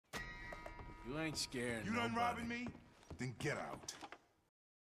You ain't scared. You done robbing me? Then get out.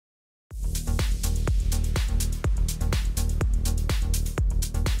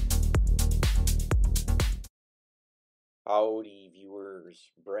 Howdy,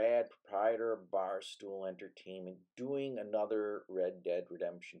 viewers. Brad, proprietor of Barstool Entertainment, doing another Red Dead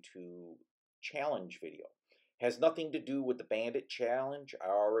Redemption 2 challenge video. Has nothing to do with the Bandit Challenge. I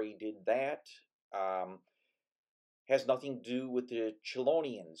already did that. Has nothing to do with the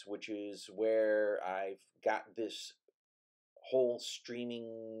Chelonians, which is where I've got this whole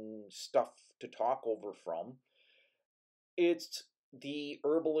streaming stuff to talk over from. It's the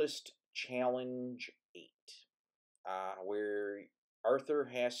Herbalist Challenge 8. Where Arthur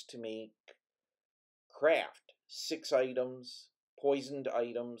has to craft 6 items, poisoned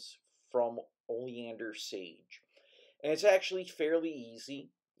items from oleander sage. And it's actually fairly easy.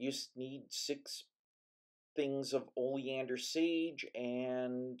 You just need 6 things of oleander sage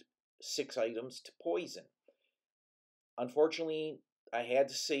and 6 items to poison. Unfortunately, I had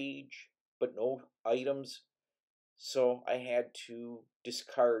the sage, but no items, so I had to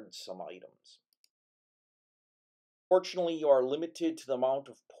discard some items. Fortunately, you are limited to the amount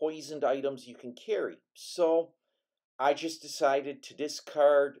of poisoned items you can carry, so I just decided to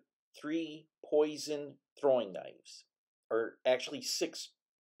discard 3 poison throwing knives, or actually 6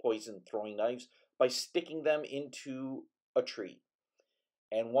 poison throwing knives, by sticking them into a tree.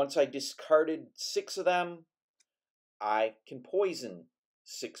 And once I discarded 6 of them, I can poison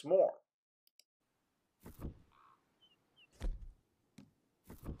 6 more.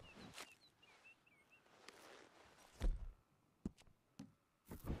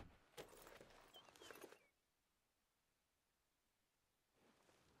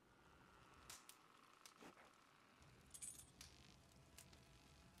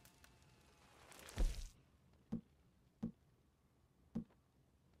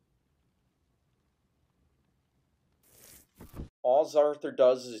 All Arthur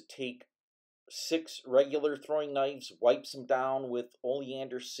does is take 6 regular throwing knives, wipes them down with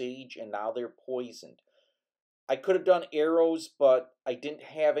oleander sage, and now they're poisoned. I could have done arrows, but I didn't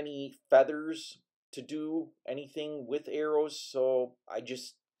have any feathers to do anything with arrows, so I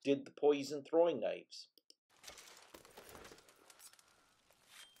just did the poison throwing knives.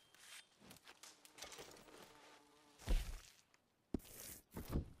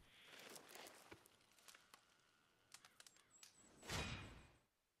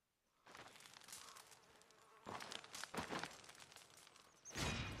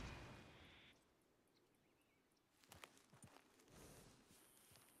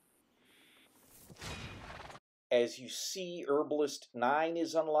 As you see, Herbalist 9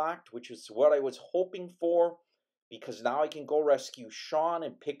 is unlocked, which is what I was hoping for, because now I can go rescue Sean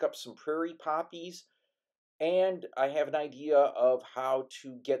and pick up some prairie poppies, and I have an idea of how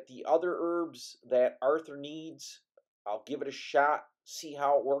to get the other herbs that Arthur needs. I'll give it a shot, see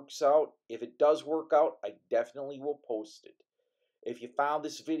how it works out. If it does work out, I definitely will post it. If you found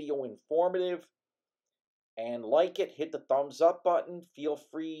this video informative and like it, hit the thumbs up button. Feel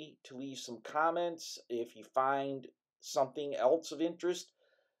free to leave some comments if you find something else of interest.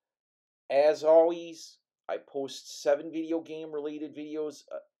 As always, I post 7 video game related videos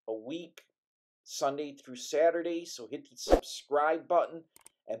a week, Sunday through Saturday, so hit the subscribe button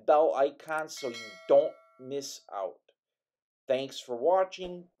and bell icon so you don't miss out. Thanks for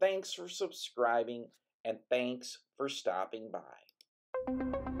watching, thanks for subscribing, and thanks for stopping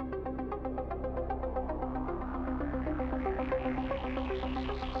by.